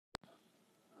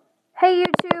Hey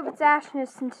YouTube, it's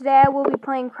Ashness, and today I will be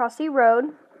playing Crossy Road.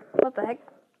 What the heck?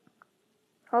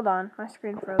 Hold on, my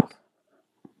screen froze.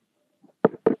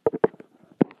 What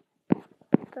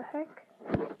the heck?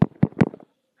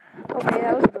 Okay,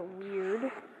 that was a bit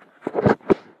weird.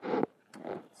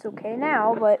 It's okay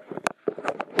now, but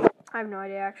I have no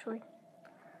idea actually.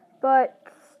 But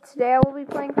today I will be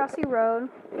playing Crossy Road.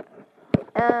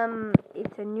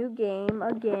 It's a new game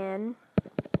again.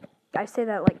 I say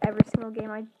that like every single game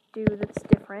I do that's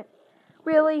different.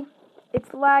 Really?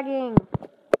 It's lagging.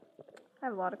 I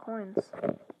have a lot of coins.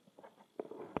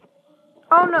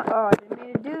 Oh no! Oh, I didn't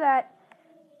mean to do that.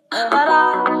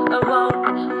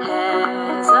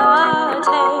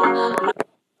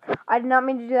 I did not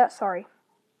mean to do that. Sorry.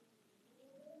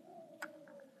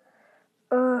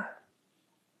 You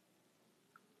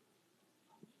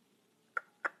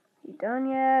done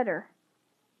yet, or?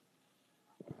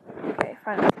 Okay,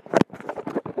 fine.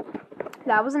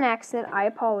 That was an accident. I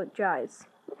apologize.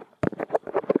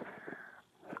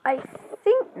 I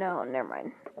think no, never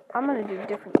mind. I'm gonna do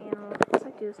different animals because I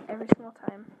do this every single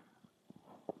time.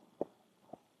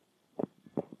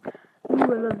 Ooh, I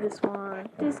love this one.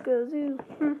 Disco Zoo.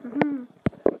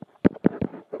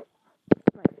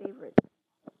 My favorite.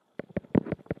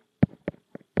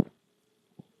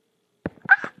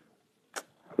 Ah!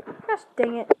 Gosh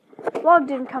dang it. Log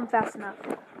didn't come fast enough.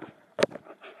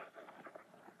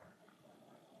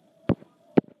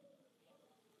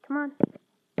 Come on.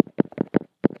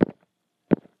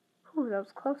 Ooh, that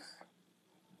was close.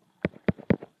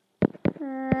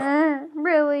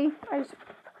 Really?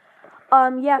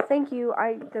 Yeah, thank you.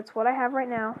 That's what I have right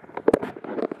now.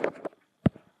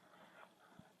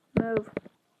 Move.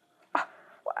 Ah,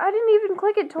 I didn't even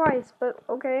click it twice, but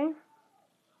okay.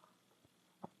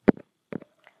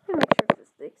 Let me make sure if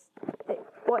this thing's...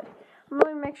 what? I'm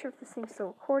going to make sure if this thing's still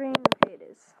recording. Okay, it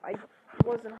is. I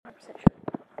wasn't 100% sure.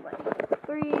 But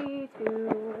 3, 2,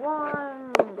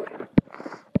 1.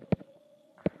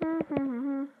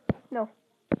 No.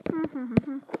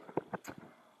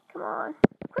 Come on.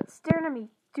 Quit staring at me,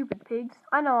 stupid pigs.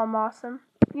 I know I'm awesome.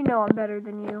 You know I'm better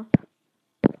than you.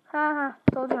 Haha,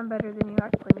 told you I'm better than you. I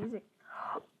can play music.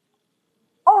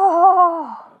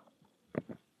 Oh!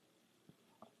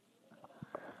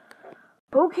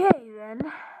 Okay,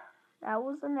 then. That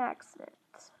was an accident.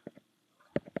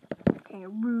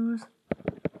 Kangaroos.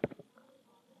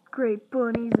 Great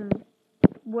bunnies and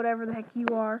whatever the heck you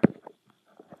are.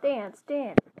 Dance,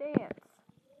 dance, dance.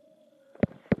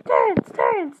 Dance,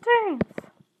 dance, dance.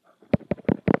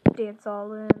 Dance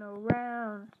all in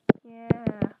around.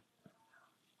 Yeah.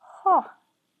 Huh.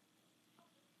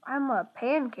 I'm a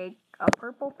pancake. A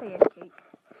purple pancake.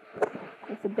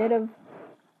 It's a bit of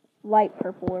light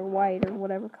purple or white or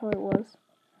whatever color it was.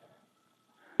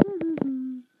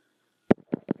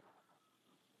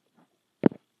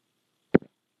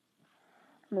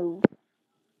 Move.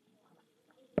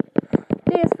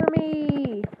 Dance for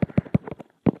me.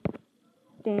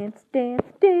 Dance,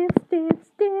 dance, dance,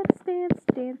 dance, dance, dance,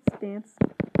 dance, dance.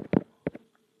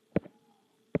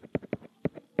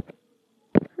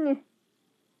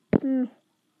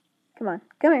 Come on,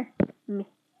 come here. Me.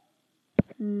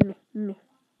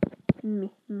 And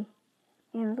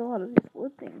there's a lot of these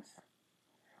wood things.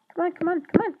 Come on, come on,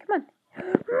 come on, come on.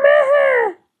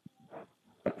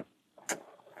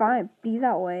 Fine, be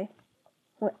that way.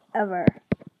 Whatever.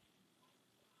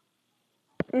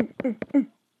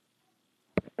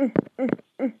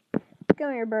 Come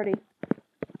here, birdie.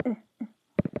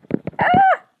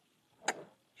 Ah!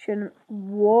 Shouldn't.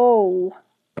 Whoa.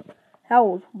 That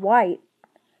was white.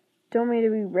 Don't mean to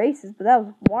be racist, but that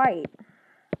was white.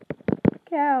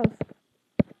 Cows.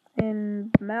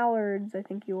 And mallards, I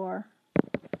think you are.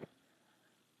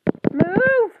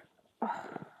 Move! Oh.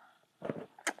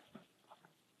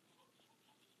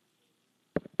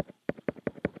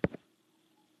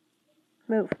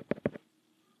 Move.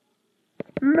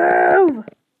 Move!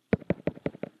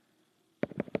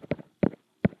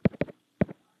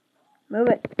 Move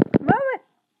it. Move it!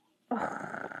 Ugh. I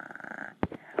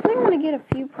think I'm going to get a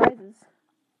few prizes.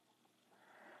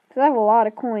 Because I have a lot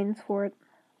of coins for it.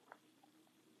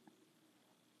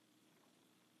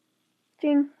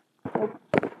 Jing. Nope.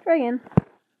 Try again.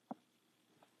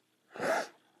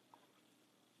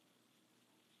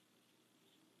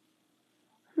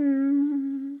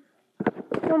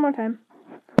 One more time.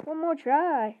 One more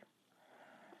try.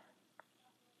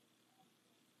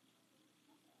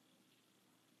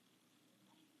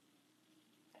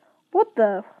 What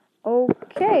the?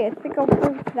 Okay, I think I'll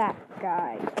prove that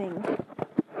guy thing.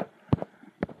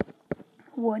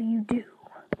 What do you do?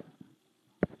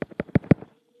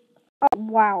 Oh,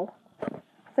 wow. I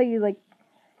thought you, like,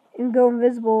 can go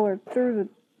invisible or through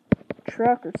the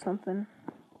truck or something.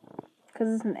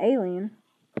 Because it's an alien.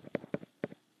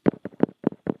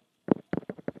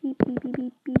 Beep, beep, beep,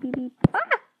 beep, beep, beep, beep. Ah!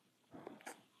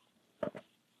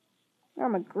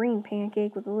 I'm a green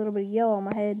pancake with a little bit of yellow on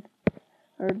my head.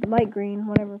 Or light green,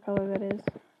 whatever color that is.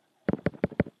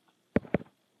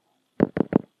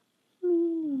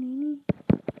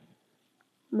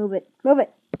 Move it. Move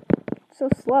it. It's so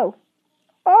slow.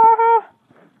 Ah!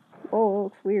 Oh, it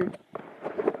looks weird.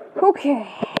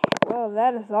 Okay. Well,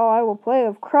 that is all I will play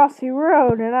of Crossy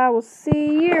Road, and I will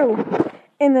see you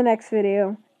in the next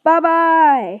video.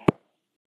 Bye-bye!